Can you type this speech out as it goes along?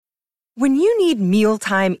When you need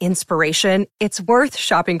mealtime inspiration, it's worth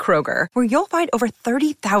shopping Kroger, where you'll find over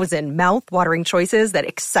 30,000 mouth-watering choices that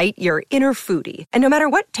excite your inner foodie. And no matter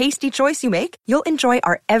what tasty choice you make, you'll enjoy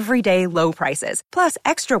our everyday low prices, plus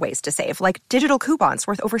extra ways to save, like digital coupons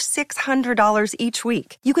worth over $600 each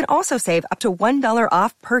week. You can also save up to $1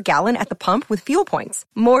 off per gallon at the pump with fuel points.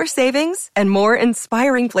 More savings and more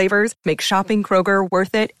inspiring flavors make shopping Kroger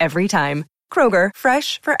worth it every time. Kroger,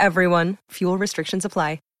 fresh for everyone. Fuel restrictions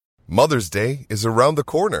apply. Mother's Day is around the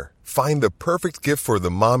corner. Find the perfect gift for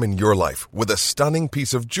the mom in your life with a stunning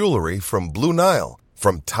piece of jewelry from Blue Nile.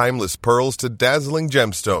 From timeless pearls to dazzling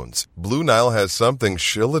gemstones, Blue Nile has something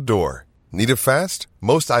she'll adore. Need it fast?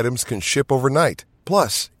 Most items can ship overnight.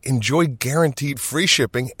 Plus, enjoy guaranteed free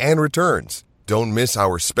shipping and returns. Don't miss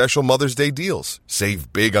our special Mother's Day deals.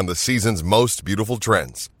 Save big on the season's most beautiful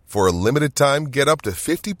trends. For a limited time, get up to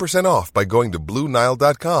 50% off by going to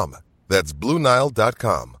BlueNile.com. That's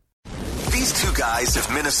BlueNile.com. These two guys have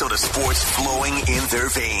Minnesota sports flowing in their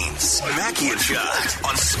veins. Mackey and Judd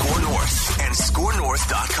on Score North and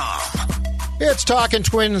ScoreNorth.com. It's Talking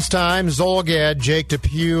Twins time. Zolgad, Jake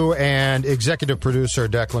Depew, and executive producer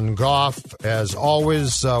Declan Goff. As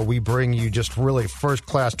always, we bring you just really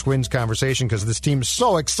first-class Twins conversation because this team is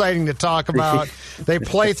so exciting to talk about. They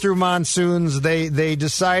play through monsoons. They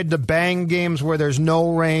decide to bang games where there's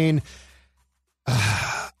no rain.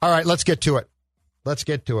 All right, let's get to it.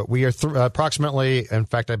 We are approximately, in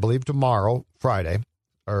fact, I believe tomorrow, Friday,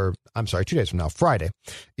 or I'm sorry, 2 days from now, Friday,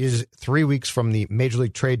 is 3 weeks from the Major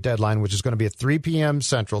League Trade deadline, which is going to be at 3 p.m.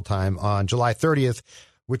 Central Time on July 30th,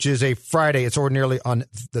 which is a Friday. It's ordinarily on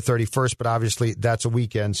the 31st, but obviously that's a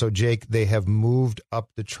weekend. So, Jake, they have moved up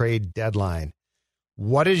the trade deadline.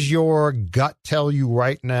 What does your gut tell you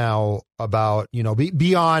right now about,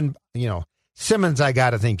 beyond, Simmons, I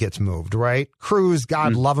got to think gets moved, right? Cruz,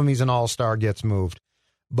 God love him, he's an all-star, gets moved.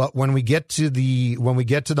 But when we get to the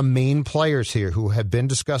main players here who have been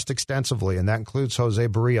discussed extensively, and that includes Jose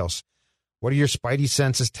Barrios, what do your spidey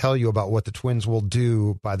senses tell you about what the Twins will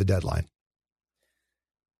do by the deadline?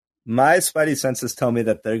 My spidey senses tell me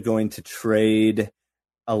that they're going to trade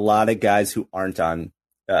a lot of guys who aren't on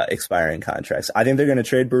expiring contracts. I think they're going to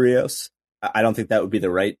trade Barrios. I don't think that would be the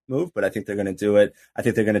right move, but I think they're going to do it. I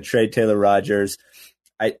think they're going to trade Taylor Rogers.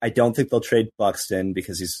 I don't think they'll trade Buxton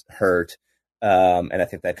because he's hurt, and I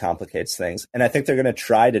think that complicates things. And I think they're going to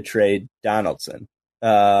try to trade Donaldson.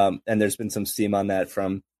 And there's been some steam on that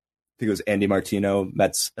from, I think it was Andy Martino,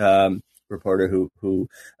 Mets reporter, who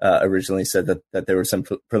originally said that there were some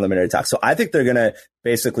preliminary talks. So I think they're going to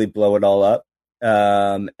basically blow it all up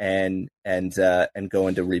and go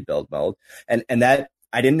into rebuild mode. And that,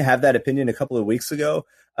 I didn't have that opinion a couple of weeks ago,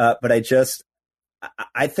 but I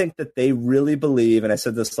think that they really believe, and I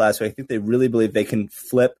said this last week, I think they really believe they can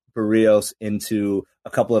flip Barrios into a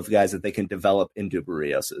couple of guys that they can develop into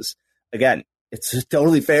Barrioses. Again, it's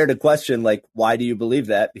totally fair to question, like, why do you believe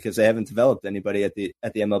that? Because they haven't developed anybody at the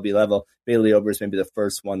MLB level. Bailey Ober is maybe the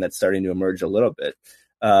first one that's starting to emerge a little bit.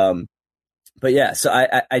 But yeah, so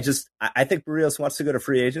I think Barrios wants to go to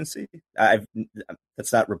free agency.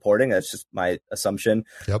 That's not reporting. That's just my assumption.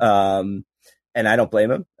 Yep. And I don't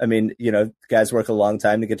blame him. I mean, guys work a long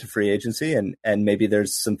time to get to free agency, and maybe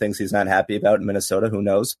there's some things he's not happy about in Minnesota. Who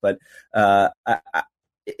knows? But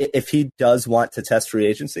if he does want to test free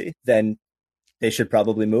agency, then they should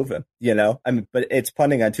probably move him. But it's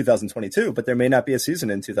punting on 2022. But there may not be a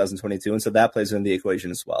season in 2022, and so that plays in the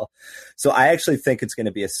equation as well. So I actually think it's going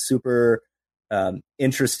to be a super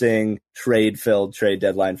interesting trade-filled trade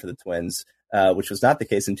deadline for the Twins, which was not the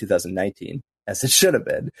case in 2019, as it should have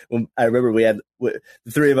been. I remember the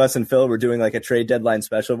three of us and Phil were doing like a trade deadline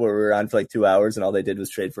special where we were on for like 2 hours, and all they did was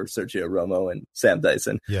trade for Sergio Romo and Sam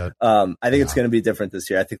Dyson. Yeah. I think it's going to be different this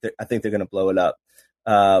year. I think they're going to blow it up.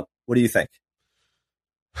 What do you think?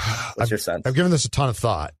 What's your sense? I've given this a ton of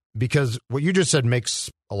thought because what you just said makes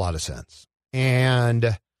a lot of sense.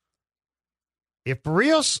 And if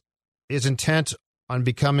Barrios is intent on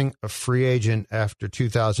becoming a free agent after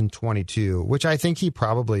 2022, which I think he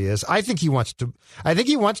probably is. I think he wants to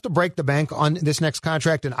break the bank on this next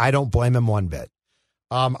contract, and I don't blame him one bit.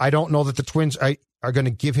 I don't know that the Twins are going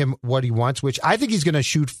to give him what he wants, which I think he's going to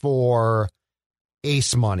shoot for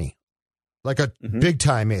ace money, like a big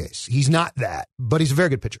time ace. He's not that, but he's a very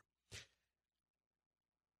good pitcher.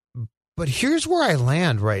 But here's where I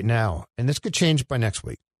land right now, and this could change by next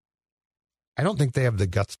week. I don't think they have the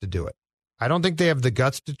guts to do it. I don't think they have the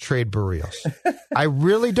guts to trade Barrios. I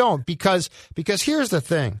really don't, because here's the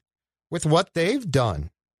thing. With what they've done,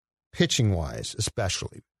 pitching-wise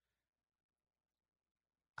especially,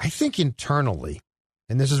 I think internally,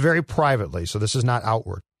 and this is very privately, so this is not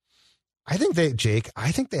outward, I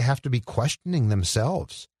think they have to be questioning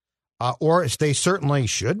themselves, or they certainly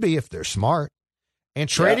should be if they're smart. And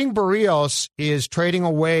trading Berríos is trading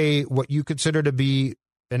away what you consider to be,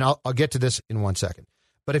 and I'll get to this in 1 second.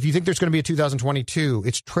 But if you think there's going to be a 2022,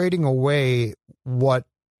 it's trading away what,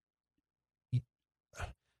 I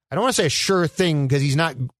don't want to say a sure thing because he's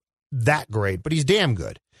not that great, but he's damn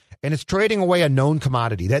good. And it's trading away a known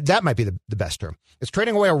commodity. That might be the best term. It's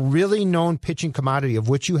trading away a really known pitching commodity of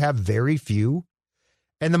which you have very few.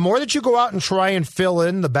 And the more that you go out and try and fill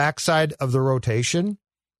in the backside of the rotation,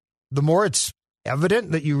 the more it's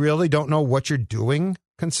evident that you really don't know what you're doing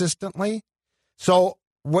consistently. So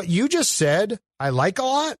what you just said, I like a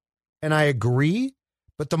lot, and I agree.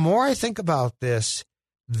 But the more I think about this,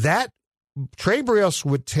 that Trey Berríos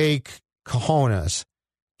would take cojones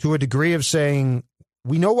to a degree of saying,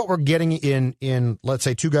 we know what we're getting in, let's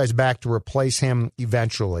say, 2 guys back to replace him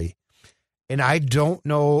eventually. And I don't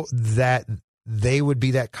know that they would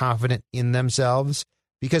be that confident in themselves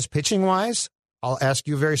because pitching-wise, I'll ask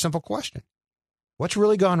you a very simple question. What's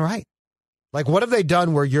really gone right? Like, what have they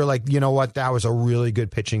done where you're like, you know what, that was a really good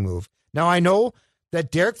pitching move? Now, I know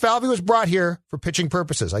that Derek Falvey was brought here for pitching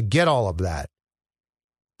purposes. I get all of that.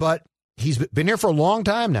 But he's been here for a long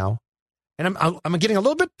time now. And I'm getting a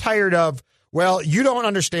little bit tired of, well, you don't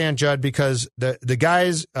understand, Judd, because the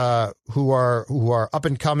guys who are up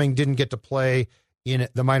and coming didn't get to play in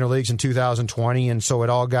the minor leagues in 2020, and so it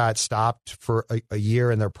all got stopped for a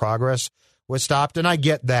year, and their progress was stopped. And I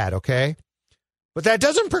get that, okay? But that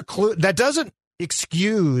doesn't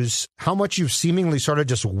excuse how much you've seemingly sort of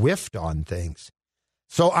just whiffed on things.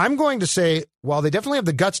 So I'm going to say, while they definitely have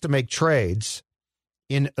the guts to make trades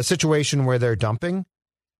in a situation where they're dumping,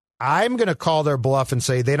 I'm going to call their bluff and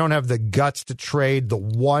say they don't have the guts to trade the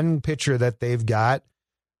one pitcher that they've got.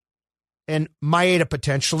 And Maeda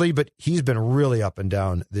potentially, but he's been really up and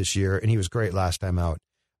down this year, and he was great last time out.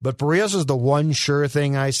 But Berríos is the one sure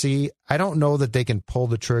thing I see. I don't know that they can pull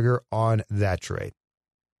the trigger on that trade.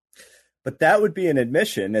 But that would be an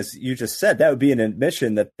admission, as you just said, that would be an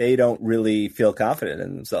admission that they don't really feel confident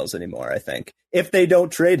in themselves anymore, I think, if they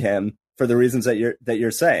don't trade him for the reasons that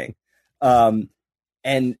you're saying.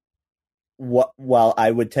 And while I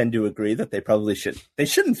would tend to agree that they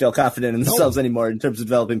shouldn't feel confident in themselves anymore in terms of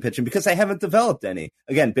developing pitching because they haven't developed any.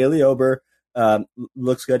 Again, Bailey Ober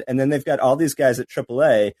looks good. And then they've got all these guys at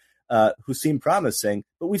AAA who seem promising,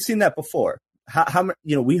 but we've seen that before.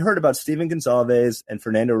 We heard about Steven Gonzalez and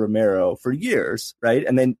Fernando Romero for years, right?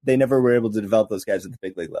 And then they never were able to develop those guys at the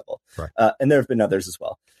big league level. Right. And there have been others as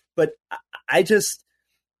well. But I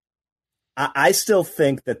still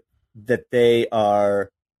think that they are,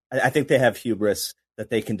 I think they have hubris that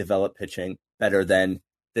they can develop pitching better than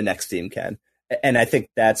the next team can. And I think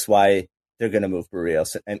that's why they're going to move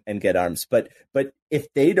Berríos and get arms. But if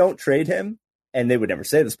they don't trade him, and they would never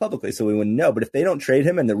say this publicly, so we wouldn't know, but if they don't trade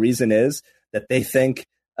him and the reason is that they think,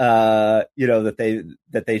 that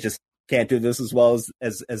they just can't do this as well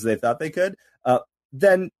as they thought they could,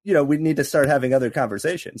 then, we need to start having other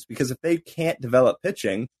conversations, because if they can't develop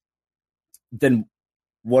pitching, then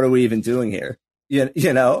what are we even doing here? I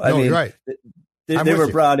mean, right. They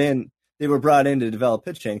were brought in to develop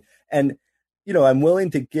pitching, and, I'm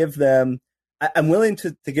willing to give them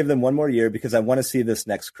one more year because I want to see this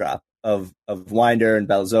next crop of Winder and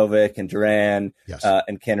Balazovic and Duran, yes.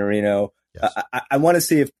 And Canarino. Yes. I want to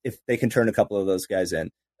see if they can turn a couple of those guys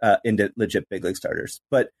into legit big league starters.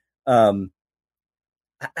 But I'm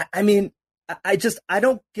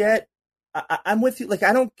with you. Like,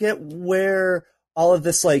 I don't get where all of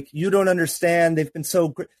this, like, you don't understand. They've been so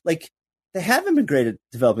great. Like, they haven't been great at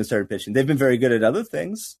developing starter pitching. They've been very good at other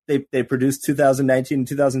things. They produced 2019 and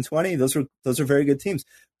 2020. Those are very good teams.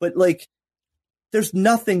 But, like, there's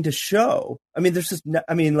nothing to show. I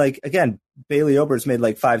mean, again, Bailey Ober's made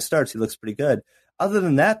like 5 starts. He looks pretty good. Other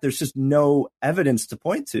than that, there's just no evidence to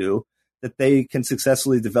point to that they can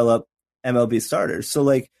successfully develop MLB starters. So,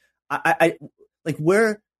 like, I like,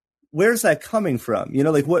 where's that coming from?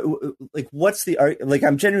 What's the, like,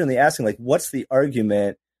 I'm genuinely asking, like, what's the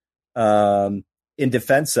argument in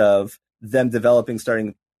defense of them developing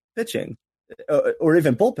starting pitching or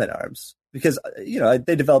even bullpen arms? Because,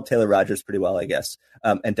 they developed Taylor Rogers pretty well, I guess,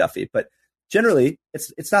 and Duffy, but generally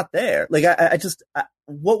it's not there. Like,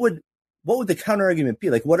 what would the counter argument be?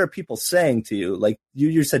 Like, what are people saying to you? Like,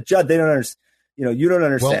 you said, Judd, they don't understand, you don't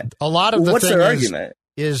understand. Well, a lot of the what's their argument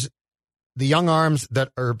is the young arms that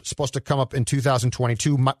are supposed to come up in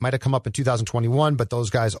 2022 might have come up in 2021, but those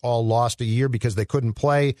guys all lost a year because they couldn't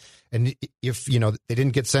play. And if, they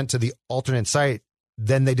didn't get sent to the alternate site,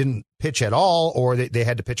 then they didn't pitch at all, or they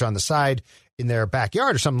had to pitch on the side in their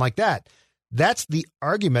backyard or something like that. That's the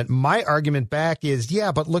argument. My argument back is,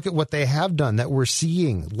 yeah, but look at what they have done that we're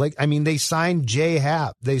seeing. Like, I mean, they signed Jay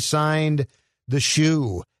Happ. They signed the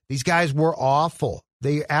Shoe. These guys were awful.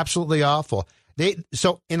 They absolutely awful.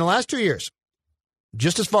 So in the last 2 years,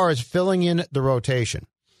 just as far as filling in the rotation,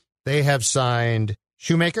 they have signed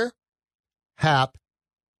Shoemaker, Happ,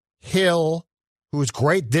 Hill, who was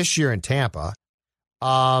great this year in Tampa,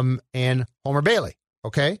 and Homer Bailey.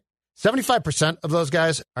 Okay? 75% of those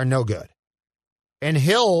guys are no good. And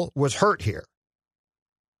Hill was hurt here.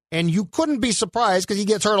 And you couldn't be surprised because he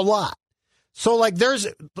gets hurt a lot. So, like,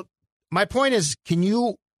 my point is,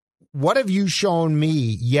 what have you shown me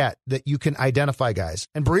yet that you can identify guys?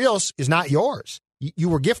 And Berríos is not yours. You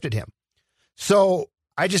were gifted him. So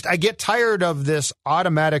I get tired of this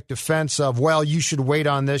automatic defense of, well, you should wait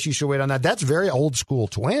on this, you should wait on that. That's very old school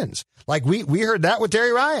Twins. Like we heard that with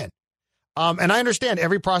Terry Ryan. And I understand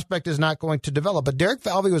every prospect is not going to develop, but Derek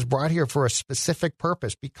Falvey was brought here for a specific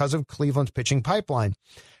purpose because of Cleveland's pitching pipeline.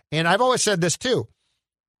 And I've always said this too.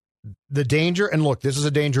 The danger, and look, this is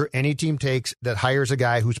a danger any team takes that hires a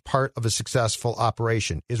guy who's part of a successful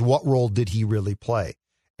operation, is what role did he really play?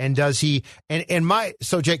 And does he,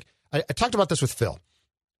 so Jake, I talked about this with Phil,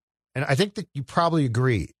 and I think that you probably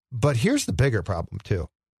agree, but here's the bigger problem too.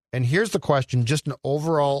 And here's the question, just an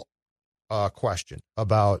overall question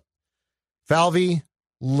about Falvey,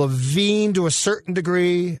 Levine to a certain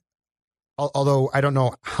degree, although I don't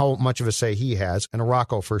know how much of a say he has, and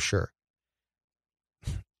Rocco for sure.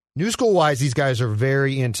 New school-wise, these guys are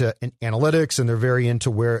very into analytics, and they're very into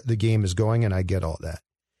where the game is going, and I get all that.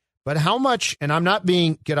 But how much, and I'm not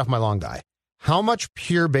being get off my lawn guy, how much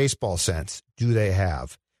pure baseball sense do they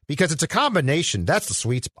have? Because it's a combination. That's the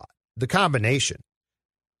sweet spot, the combination.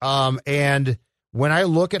 And when I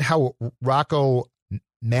look at how Rocco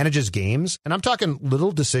manages games, and I'm talking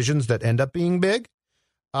little decisions that end up being big,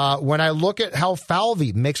 when I look at how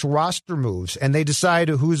Falvey makes roster moves, and they decide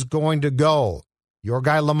who's going to go, your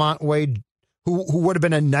guy Lamont Wade, who would have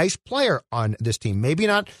been a nice player on this team, maybe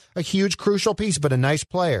not a huge crucial piece, but a nice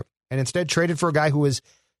player, and instead traded for a guy who was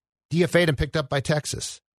DFA'd and picked up by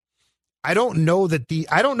Texas. I don't know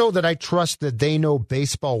that I trust that they know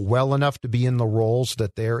baseball well enough to be in the roles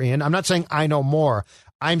that they're in. I'm not saying I know more.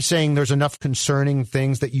 I'm saying there's enough concerning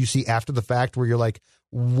things that you see after the fact where you're like,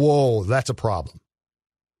 whoa, that's a problem.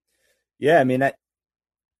 Yeah, I mean,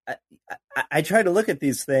 I try to look at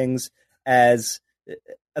these things as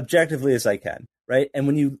objectively as I can, right? And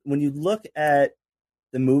when you look at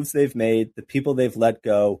the moves they've made, the people they've let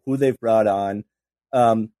go, who they've brought on,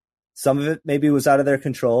 some of it maybe was out of their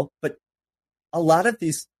control, but a lot of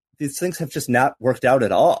these things have just not worked out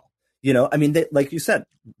at all. You know, I mean, like you said,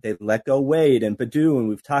 they've let go Wade and Baddoo, and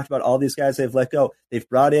we've talked about all these guys they've let go. They've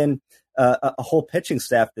brought in a whole pitching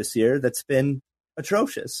staff this year that's been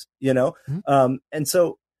atrocious, you know? Mm-hmm. And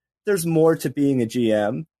so there's more to being a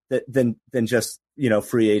GM than just, you know,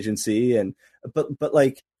 free agency. But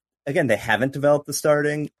like, again, they haven't developed the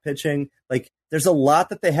starting pitching. Like, there's a lot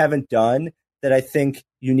that they haven't done that I think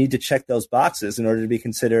you need to check those boxes in order to be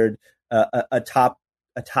considered a top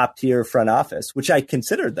tier front office, which I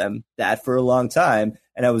considered them that for a long time.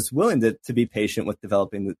 And I was willing to be patient with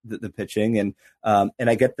developing the pitching. And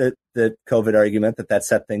I get the COVID argument that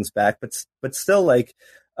set things back, but still, like,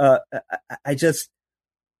 I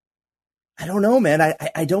don't know, man.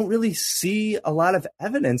 I don't really see a lot of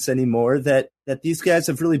evidence anymore that these guys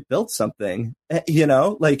have really built something, you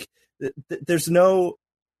know, like there's no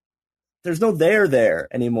there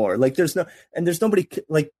anymore. Like there's nobody,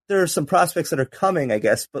 like there are some prospects that are coming, I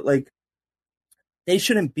guess, but like they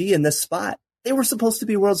shouldn't be in this spot. They were supposed to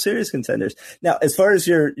be World Series contenders. Now, as far as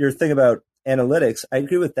your thing about analytics, I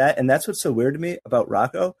agree with that. And that's what's so weird to me about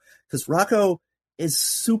Rocco, because Rocco is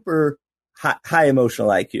super high emotional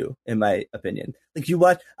IQ, in my opinion. Like you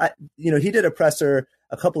watch, he did a presser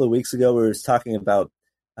a couple of weeks ago where he was talking about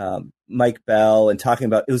Mike Bell and talking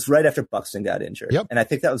about, it was right after Buxton got injured. Yep. And I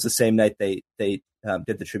think that was the same night they did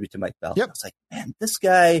the tribute to Mike Bell. Yep. I was like, man, this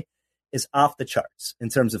guy is off the charts in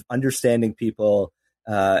terms of understanding people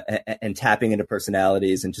and tapping into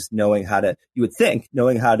personalities and just knowing how to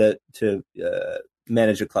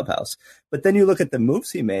manage a clubhouse. But then you look at the moves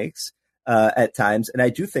he makes at times, and I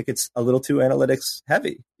do think it's a little too analytics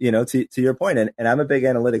heavy, you know, to your point. And I'm a big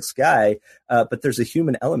analytics guy, but there's a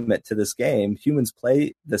human element to this game. Humans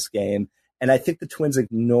play this game. And I think the Twins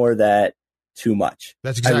ignore that too much.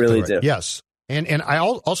 That's exactly I really right. do. Yes. And I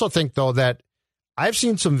also think, though, that I've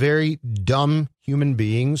seen some very dumb human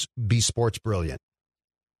beings be sports brilliant.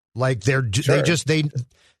 Like they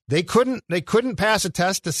couldn't pass a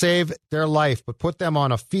test to save their life, but put them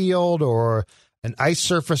on a field or an ice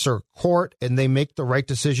surface or court, and they make the right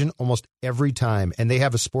decision almost every time. And they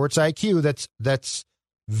have a sports IQ that's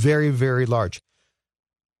very, very large.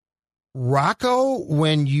 Rocco,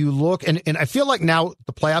 when you look, and I feel like now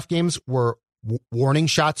the playoff games were warning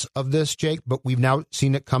shots of this, Jake, but we've now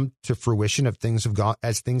seen it come to fruition if things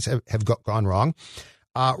have gone wrong.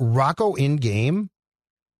 Rocco in game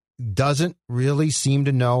doesn't really seem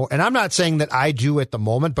to know, and I'm not saying that I do at the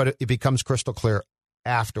moment, but it becomes crystal clear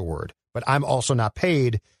afterward. But I'm also not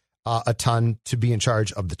paid a ton to be in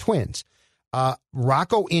charge of the Twins.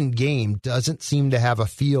 Rocco in game doesn't seem to have a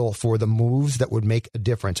feel for the moves that would make a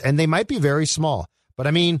difference. And they might be very small. But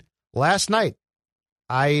I mean, last night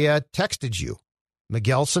I texted you,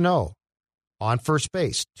 Miguel Sano on first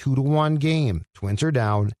base, 2-1 game. Twins are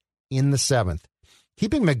down in the 7th.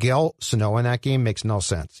 Keeping Miguel Sano in that game makes no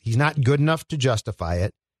sense. He's not good enough to justify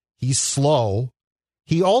it. He's slow.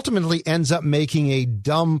 He ultimately ends up making a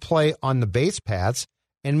dumb play on the base paths.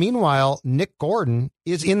 And meanwhile, Nick Gordon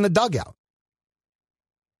is in the dugout.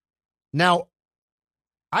 Now,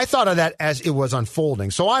 I thought of that as it was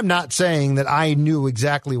unfolding. So I'm not saying that I knew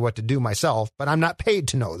exactly what to do myself, but I'm not paid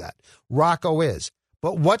to know that. Rocco is.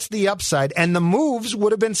 But what's the upside? And the moves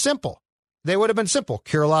would have been simple. They would have been simple.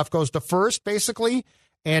 Kirilloff goes to first, basically,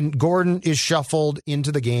 and Gordon is shuffled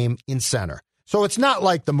into the game in center. So it's not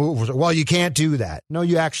like the move was, well, you can't do that. No,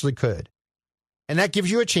 you actually could. And that gives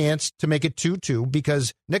you a chance to make it 2-2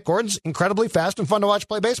 because Nick Gordon's incredibly fast and fun to watch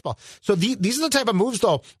play baseball. So these are the type of moves,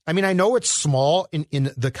 though. I mean, I know it's small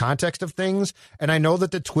in the context of things, and I know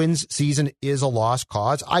that the Twins season is a lost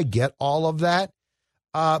cause. I get all of that.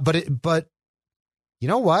 But you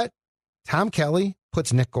know what? Tom Kelly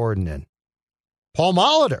puts Nick Gordon in. Paul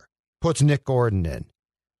Molitor puts Nick Gordon in.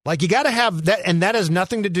 Like, you got to have that, and that has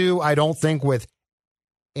nothing to do, I don't think, with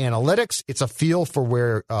analytics. It's a feel for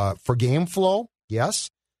where for game flow. Yes.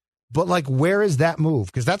 But like, where is that move?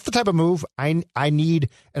 Because that's the type of move I need.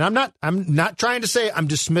 And I'm not trying to say I'm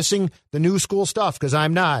dismissing the new school stuff, because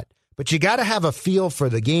I'm not. But you got to have a feel for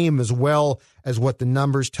the game as well as what the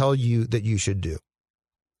numbers tell you that you should do.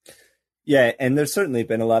 Yeah, and there's certainly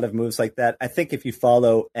been a lot of moves like that. I think if you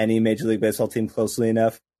follow any Major League Baseball team closely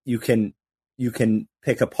enough, you can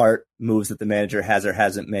pick apart moves that the manager has or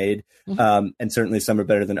hasn't made. Mm-hmm. And certainly some are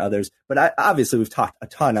better than others. But obviously we've talked a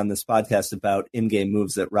ton on this podcast about in-game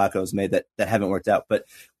moves that Rocco's made that haven't worked out. But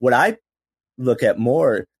what I look at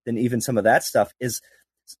more than even some of that stuff is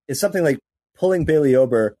something like pulling Bailey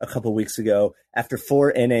Ober a couple weeks ago after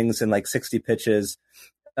 4 innings and like 60 pitches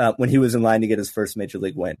when he was in line to get his first Major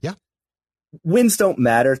League win. Yeah. Wins don't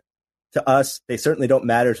matter to us. They certainly don't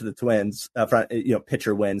matter to the Twins,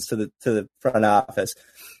 pitcher wins to the front office.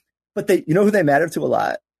 But who they matter to a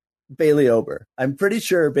lot? Bailey Ober. I'm pretty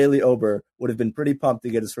sure Bailey Ober would have been pretty pumped to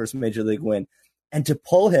get his first Major League win. And to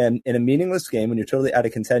pull him in a meaningless game when you're totally out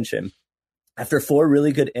of contention after 4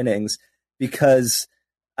 really good innings, because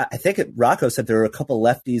I think Rocco said there were a couple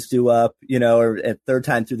lefties due up, or at third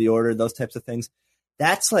time through the order, those types of things.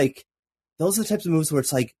 That's like, those are the types of moves where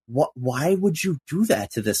it's like, why would you do that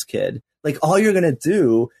to this kid? Like, all you're going to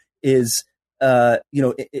do is,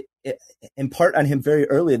 impart on him very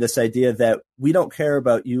early this idea that we don't care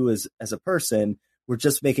about you as a person. We're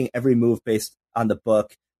just making every move based on the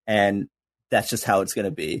book, and that's just how it's going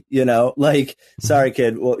to be, like, sorry,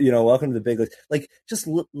 kid. Well, welcome to the big league. Like, just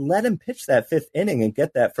let him pitch that 5th inning and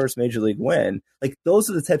get that first Major League win. Like, those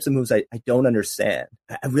are the types of moves I don't understand.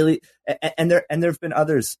 I really, and there've been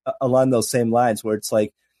others along those same lines where it's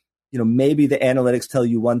like, maybe the analytics tell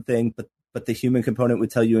you one thing, but the human component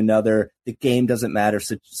would tell you another. The game doesn't matter.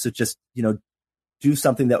 So just, do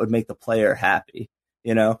something that would make the player happy,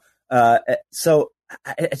 So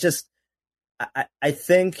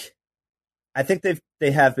I think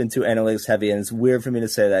they have been too analytics heavy, and it's weird for me to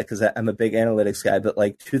say that because I'm a big analytics guy. But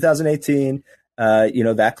like 2018,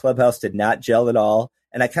 that clubhouse did not gel at all,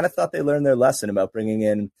 and I kind of thought they learned their lesson about bringing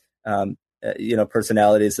in,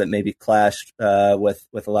 personalities that maybe clashed with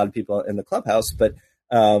a lot of people in the clubhouse. But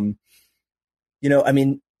again,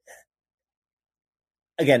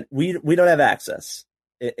 we don't have access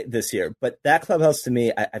this year, but that clubhouse to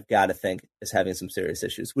me, I've got to think is having some serious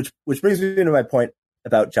issues, which brings me to my point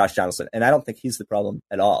about Josh Donaldson. And I don't think he's the problem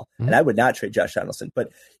at all. Mm-hmm. And I would not trade Josh Donaldson, but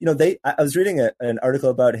I was reading an article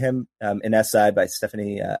about him in SI by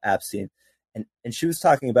Stephanie Apstein. And she was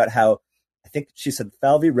talking about how, I think she said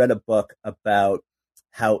Falvey read a book about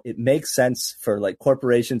how it makes sense for like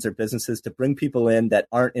corporations or businesses to bring people in that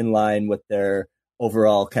aren't in line with their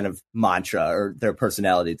overall kind of mantra or their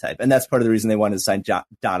personality type. And that's part of the reason they wanted to sign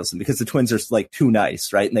Donaldson, because the Twins are like too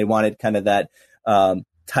nice, right? And they wanted kind of that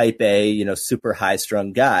type A, super high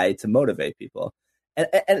strung guy to motivate people.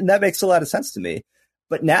 And that makes a lot of sense to me.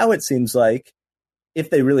 But now it seems like if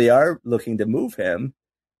they really are looking to move him,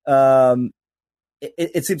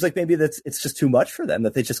 it seems like maybe it's just too much for them,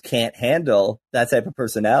 that they just can't handle that type of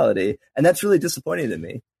personality. And that's really disappointing to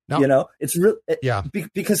me. No. It's real.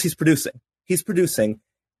 Because he's producing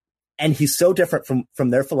and he's so different from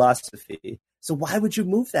their philosophy. So why would you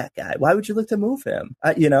move that guy? Why would you look to move him?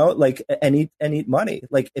 And eat money.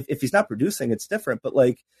 Like if he's not producing, it's different, but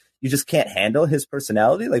like, you just can't handle his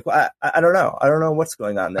personality. Like, I don't know. I don't know what's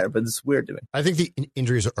going on there, but it's weird to me. I think the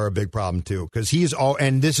injuries are a big problem too, because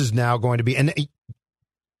and this is now going to be, and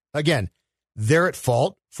again, they're at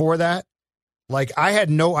fault for that. Like, I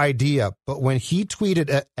had no idea, but when he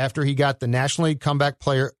tweeted after he got the National League Comeback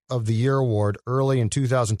Player of the Year award early in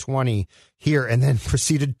 2020 here, and then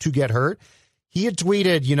proceeded to get hurt, he had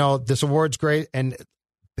tweeted, this award's great, and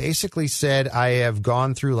basically said, I have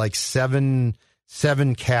gone through like seven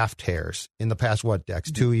calf tears in the past, Dex,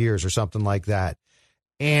 2 years or something like that.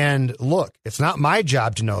 And look, it's not my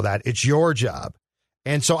job to know that. It's your job.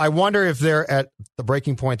 And so I wonder if they're at the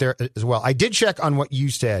breaking point there as well. I did check on what you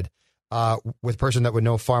said with a person that would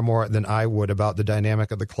know far more than I would about the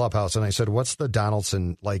dynamic of the clubhouse. And I said, what's the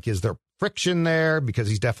Donaldson like? Is there friction there? Because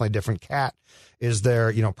he's definitely a different cat. Is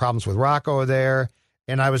there, problems with Rocco there?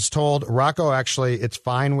 And I was told Rocco, actually, it's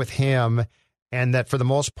fine with him. And that for the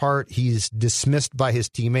most part, he's dismissed by his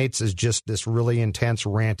teammates as just this really intense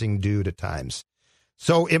ranting dude at times.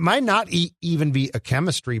 So it might not even be a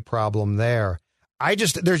chemistry problem there.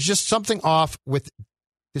 There's just something off with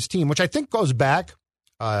this team, which I think goes back,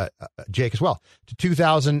 Jake, as well, to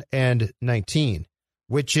 2019,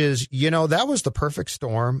 which is, that was the perfect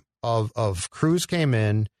storm of Cruz came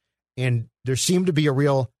in, and there seemed to be a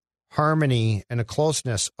real harmony and a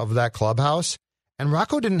closeness of that clubhouse. And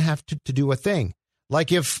Rocco didn't have to do a thing.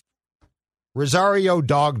 Like if Rosario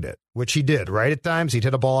dogged it, which he did, right? At times he'd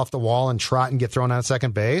hit a ball off the wall and trot and get thrown out at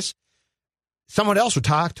second base. Someone else would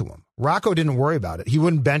talk to him. Rocco didn't worry about it. He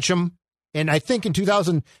wouldn't bench him. And I think in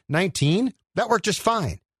 2019, that worked just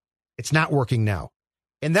fine. It's not working now.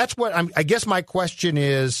 And that's what I guess my question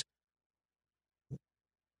is,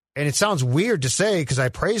 and it sounds weird to say because I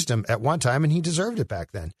praised him at one time and he deserved it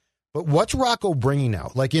back then. But what's Rocco bringing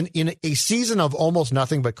now? Like in a season of almost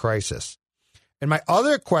nothing but crisis. And my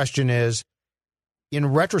other question is, in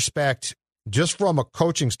retrospect, just from a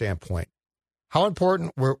coaching standpoint, how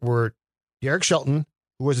important were Derek Shelton,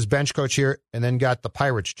 who was his bench coach here and then got the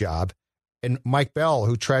Pirates job, and Mike Bell,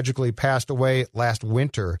 who tragically passed away last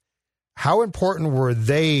winter, how important were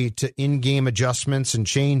they to in-game adjustments and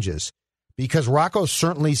changes? Because Rocco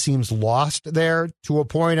certainly seems lost there to a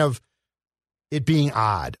point of it being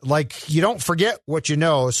odd. Like, you don't forget what you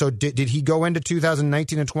know. So did he go into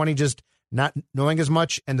 2019 and 20 just not knowing as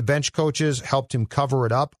much, and the bench coaches helped him cover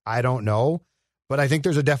it up? I don't know. But I think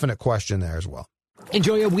there's a definite question there as well.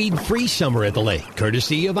 Enjoy a weed-free summer at the lake,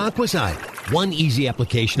 courtesy of Aquaside. One easy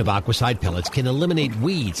application of Aquaside pellets can eliminate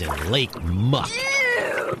weeds and lake muck.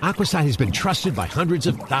 Aquaside has been trusted by hundreds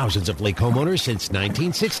of thousands of lake homeowners since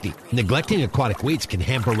 1960. Neglecting aquatic weeds can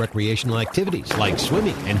hamper recreational activities like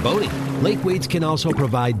swimming and boating. Lake weeds can also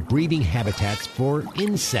provide breeding habitats for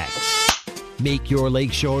insects. Make your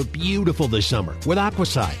lakeshore beautiful this summer with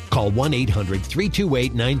Aquaside. Call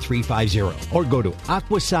 1-800-328-9350 or go to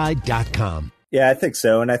aquaside.com. Yeah, I think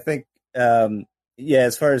so. And I think,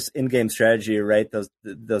 as far as in-game strategy, you're right.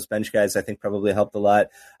 Those bench guys, I think, probably helped a lot.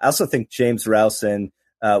 I also think James Rowson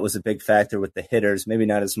was a big factor with the hitters, maybe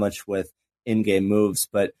not as much with in-game moves.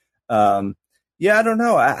 But, I don't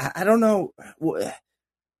know. I don't know.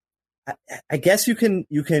 I guess you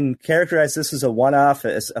can characterize this as a one-off,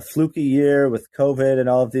 as a fluky year with COVID and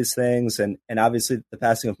all of these things. And obviously the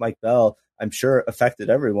passing of Mike Bell, I'm sure, affected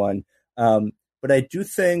everyone. But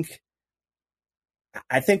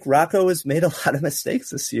I think Rocco has made a lot of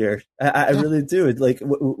mistakes this year. I really do. Like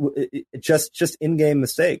just in-game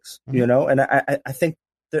mistakes, and I think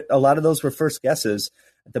that a lot of those were first guesses,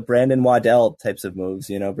 the Brandon Waddell types of moves,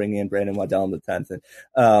 bringing in Brandon Waddell in the 10th.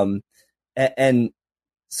 And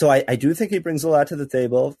so I do think he brings a lot to the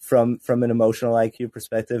table from an emotional IQ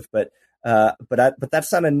perspective, but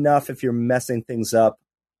that's not enough if you're messing things up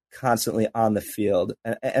constantly on the field.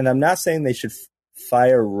 And I'm not saying they should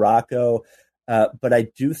fire Rocco, but I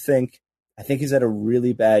think he's had a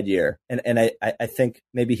really bad year. And I think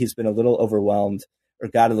maybe he's been a little overwhelmed or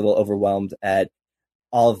got a little overwhelmed at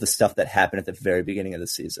all of the stuff that happened at the very beginning of the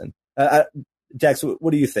season. Dex,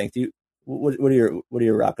 what do you think? What are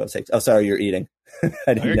your Rocco takes? Oh, sorry, you're eating.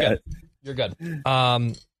 You're good. You're good.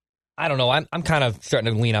 I don't know. I'm kind of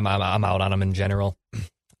starting to lean. I'm out on him in general.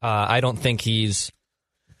 I don't think he's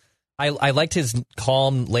I liked his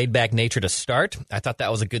calm, laid-back nature to start. I thought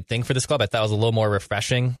that was a good thing for this club. I thought it was a little more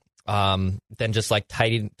refreshing than just like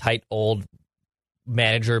tight old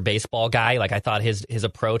manager baseball guy. Like I thought his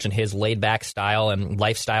approach and his laid-back style and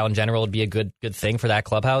lifestyle in general would be a good thing for that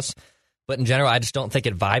clubhouse. But in general, I just don't think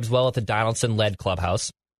it vibes well at the Donaldson-led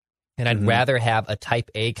clubhouse. And I'd rather have a type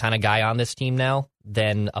A kind of guy on this team now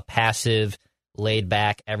than a passive, laid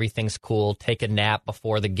back, everything's cool, take a nap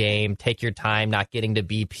before the game, take your time, not getting to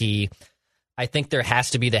BP. I think there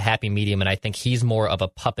has to be the happy medium, and I think he's more of a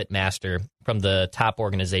puppet master from the top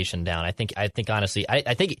organization down. I think honestly,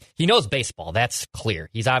 I think he knows baseball. That's clear.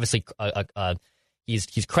 He's obviously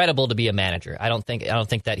he's credible to be a manager. I don't think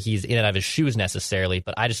that he's in and out of his shoes necessarily,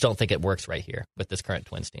 but I just don't think it works right here with this current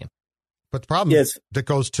Twins team. But the problem that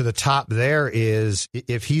goes to the top there is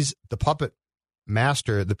if he's the puppet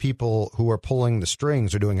master, the people who are pulling the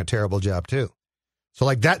strings are doing a terrible job too. So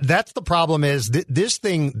like that's the problem is this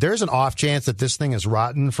thing, there's an off chance that this thing is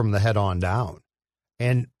rotten from the head on down.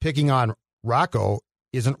 And picking on Rocco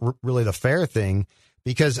isn't really the fair thing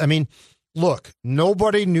because, I mean, look,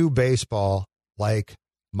 nobody knew baseball like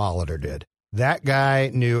Molitor did. That guy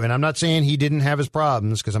knew, and I'm not saying he didn't have his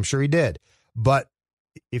problems because I'm sure he did, but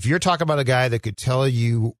if you're talking about a guy that could tell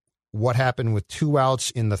you what happened with 2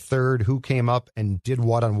 outs in the third, who came up and did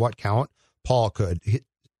what on what count, Paul could.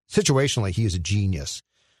 Situationally, he is a genius.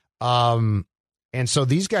 And so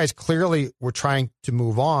these guys clearly were trying to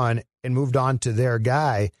move on and moved on to their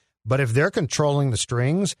guy. But if they're controlling the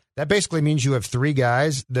strings, that basically means you have 3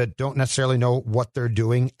 guys that don't necessarily know what they're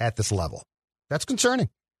doing at this level. That's concerning.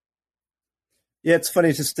 Yeah, it's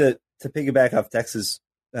funny just to piggyback off Tex's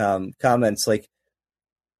comments. Like,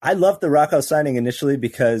 I loved the Rocco signing initially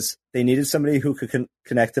because they needed somebody who could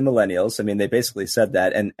connect to millennials. I mean, they basically said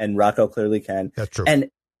that, and Rocco clearly can. That's true. And,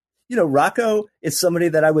 you know, Rocco is somebody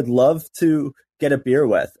that I would love to get a beer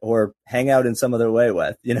with or hang out in some other way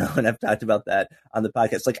with, you know, and I've talked about that on the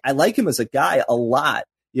podcast. Like, I like him as a guy a lot,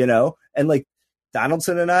 you know, and like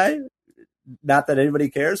Donaldson and I, not that anybody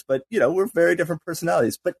cares, but, you know, we're very different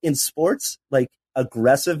personalities. But in sports, like,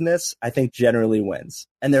 aggressiveness, I think generally wins.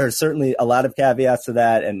 And there are certainly a lot of caveats to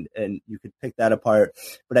that, and you could pick that apart.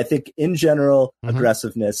 But I think in general,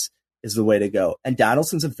 aggressiveness is the way to go. And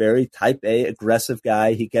Donaldson's a very type A aggressive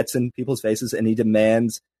guy. He gets in people's faces and he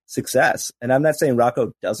demands success. And I'm not saying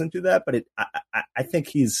Rocco doesn't do that, but I think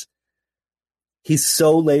he's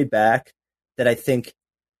so laid back that I think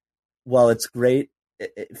while it's great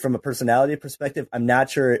from a personality perspective, I'm not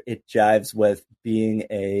sure it jives with being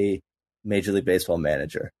a Major League Baseball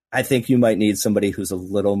manager. I think you might need somebody who's a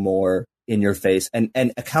little more in your face and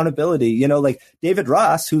accountability, you know, like David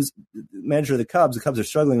Ross, who's manager of the Cubs. The Cubs are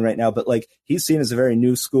struggling right now, but like he's seen as a very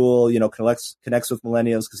new school, you know, connects with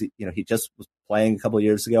millennials because he just was playing a couple of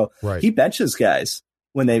years ago. Right. He benches guys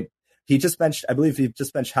when he just benched, I believe he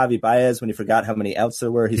just benched Javi Baez when he forgot how many outs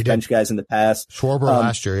there were. He's benched guys in the past. Schwarber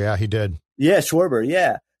last year. Yeah, he did. Yeah. Schwarber.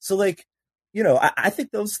 Yeah. So like, you know, I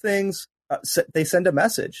think those things, they send a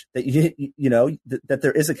message that you know that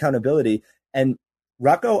there is accountability. And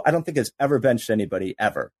Rocco, I don't think has ever benched anybody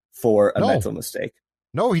ever for a mental mistake.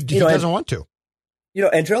 No, he doesn't want to. You know,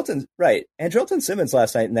 Andrelton Simmons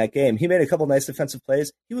last night in that game, he made a couple nice defensive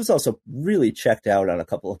plays. He was also really checked out on a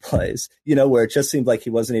couple of plays, you know, where it just seemed like he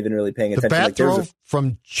wasn't even really paying attention. The bat like throw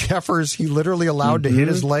from Jeffers, he literally allowed to hit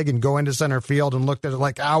his leg and go into center field and looked at it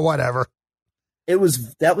like, whatever.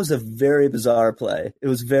 That was a very bizarre play. It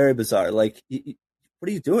was very bizarre. Like, what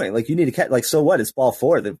are you doing? Like, you need to catch, like, so what? It's ball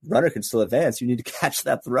 4. The runner can still advance. You need to catch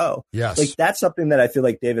that throw. Yes. Like, that's something that I feel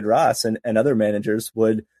like David Ross and other managers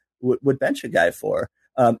would bench a guy for.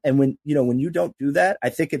 And when you don't do that, I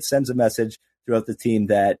think it sends a message throughout the team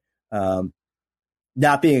that,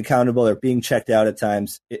 not being accountable or being checked out at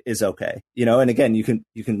times is okay. You know, and again, you can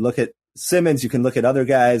look at Simmons, you can look at other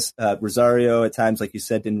guys, Rosario at times, like you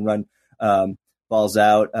said, didn't run, balls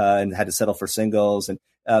out and had to settle for singles. And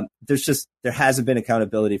there hasn't been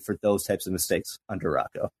accountability for those types of mistakes under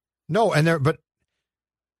Rocco. No, but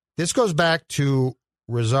this goes back to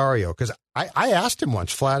Rosario because I asked him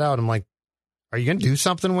once flat out, I'm like, are you going to do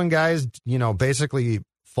something when guys, you know, basically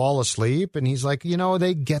fall asleep? And he's like, you know,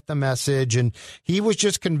 they get the message. And he was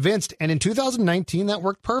just convinced. And in 2019, that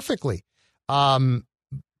worked perfectly.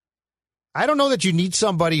 I don't know that you need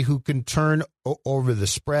somebody who can turn over the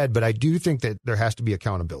spread, but I do think that there has to be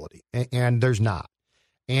accountability, and there's not.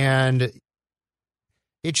 And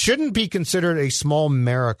it shouldn't be considered a small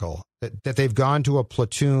miracle that they've gone to a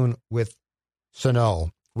platoon with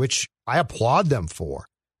Sano, which I applaud them for.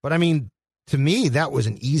 But, I mean, to me, that was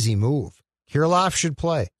an easy move. Kirilloff should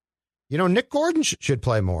play. You know, Nick Gordon should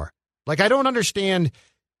play more. Like, I don't understand.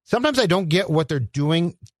 Sometimes I don't get what they're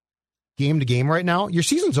doing game to game right now, your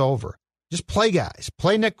season's over. Just play guys.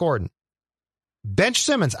 Play Nick Gordon. Bench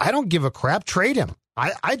Simmons. I don't give a crap. Trade him.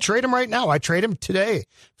 I trade him right now. I trade him today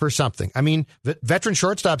for something. I mean, veteran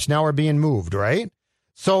shortstops now are being moved, right?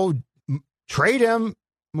 So trade him,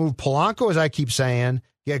 move Polanco, as I keep saying,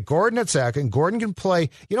 get Gordon at second. Gordon can play.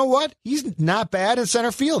 You know what? He's not bad in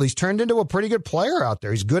center field. He's turned into a pretty good player out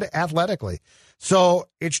there. He's good athletically. So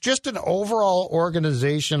it's just an overall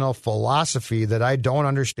organizational philosophy that I don't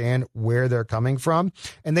understand where they're coming from.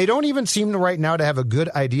 And they don't even seem to right now to have a good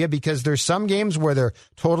idea, because there's some games where they're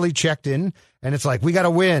totally checked in and it's like, we got to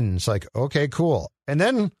win. It's like, okay, cool. And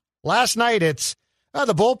then last night it's,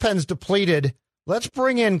 the bullpen's depleted. Let's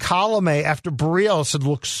bring in Colomé after Barrios had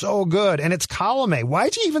looked so good. And it's Colomé. Why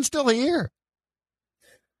is he even still here?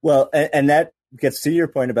 Well, and that gets to your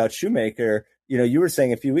point about Shoemaker. You know, you were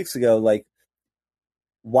saying a few weeks ago, like,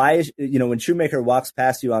 why is, you know, when Shoemaker walks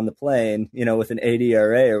past you on the plane, you know, with an 80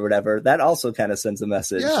 ERA or whatever, that also kind of sends a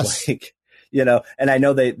message. Yes. Like, you know, and I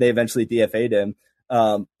know they eventually DFA'd him.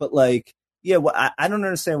 But like, yeah, well, I don't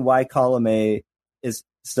understand why Colomé is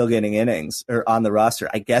still getting innings or on the roster.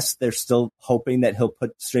 I guess they're still hoping that he'll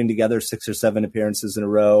string together 6 or 7 appearances in a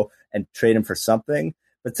row and trade him for something.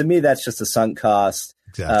 But to me, that's just a sunk cost.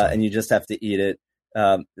 Exactly. And you just have to eat it.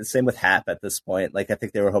 The same with Happ at this point. Like, I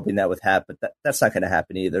think they were hoping that with Happ, but that's not going to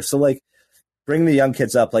happen either. So, like, bring the young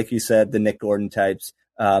kids up, like you said, the Nick Gordon types,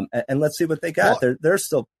 and let's see what they got. Well, they're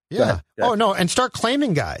still. Yeah. Go ahead. Oh, no. And start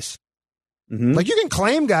claiming guys. Mm-hmm. Like, you can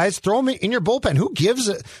claim guys, throw them in your bullpen. Who gives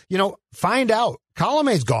it? You know, find out.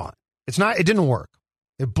 Colomé's gone. It didn't work.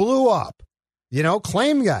 It blew up. You know,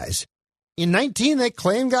 claim guys. In 19, they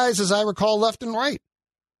claim guys, as I recall, left and right.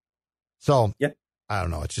 So, yeah. I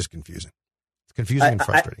don't know. It's just confusing. It's confusing and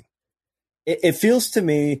frustrating. It feels to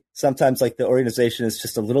me sometimes like the organization is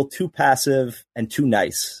just a little too passive and too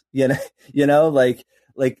nice. You know, like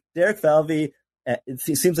Derek Falvey,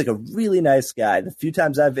 he seems like a really nice guy. The few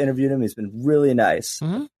times I've interviewed him, he's been really nice.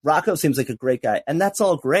 Mm-hmm. Rocco seems like a great guy, and that's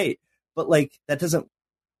all great. But like, that doesn't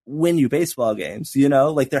win you baseball games. You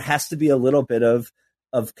know, like, there has to be a little bit of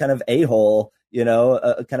kind of a-hole, you know,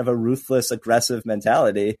 a kind of a ruthless, aggressive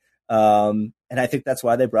mentality. And I think that's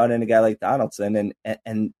why they brought in a guy like Donaldson,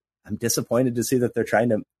 and I'm disappointed to see that they're trying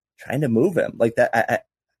to move him like that.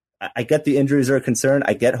 I get the injuries are a concern.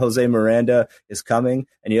 I get Jose Miranda is coming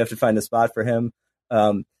and you have to find a spot for him.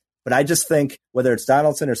 But I just think whether it's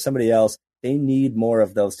Donaldson or somebody else, they need more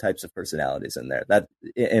of those types of personalities in there. That,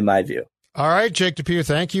 in my view. All right, Jake DePew,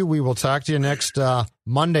 thank you. We will talk to you next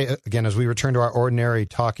Monday again as we return to our ordinary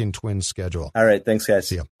Talking Twins schedule. All right, thanks, guys.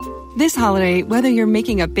 See you. This holiday, whether you're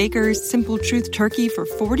making a Baker's Simple Truth turkey for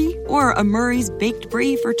 40 or a Murray's Baked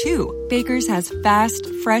Brie for 2, Baker's has fast,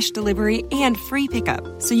 fresh delivery and free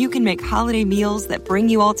pickup, so you can make holiday meals that bring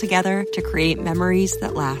you all together to create memories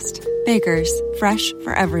that last. Baker's, fresh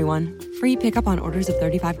for everyone. Free pickup on orders of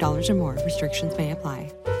 $35 or more. Restrictions may apply.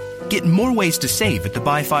 Get more ways to save at the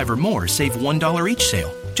Buy 5 or More Save $1 each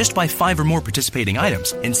sale. Just buy 5 or more participating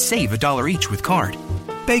items and save $1 each with card.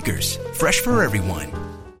 Baker's, fresh for everyone.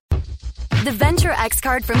 The Venture X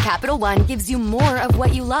card from Capital One gives you more of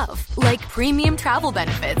what you love, like premium travel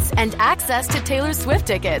benefits and access to Taylor Swift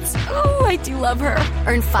tickets. Oh, I do love her.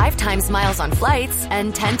 Earn 5 times miles on flights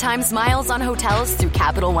and 10 times miles on hotels through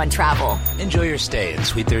Capital One Travel. Enjoy your stay in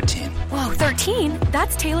Suite 13. Whoa, 13?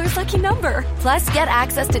 That's Taylor's lucky number. Plus, get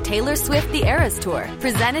access to Taylor Swift The Eras Tour,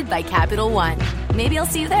 presented by Capital One. Maybe I'll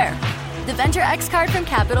see you there. The Venture X card from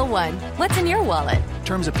Capital One. What's in your wallet?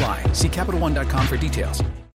 Terms apply. See CapitalOne.com for details.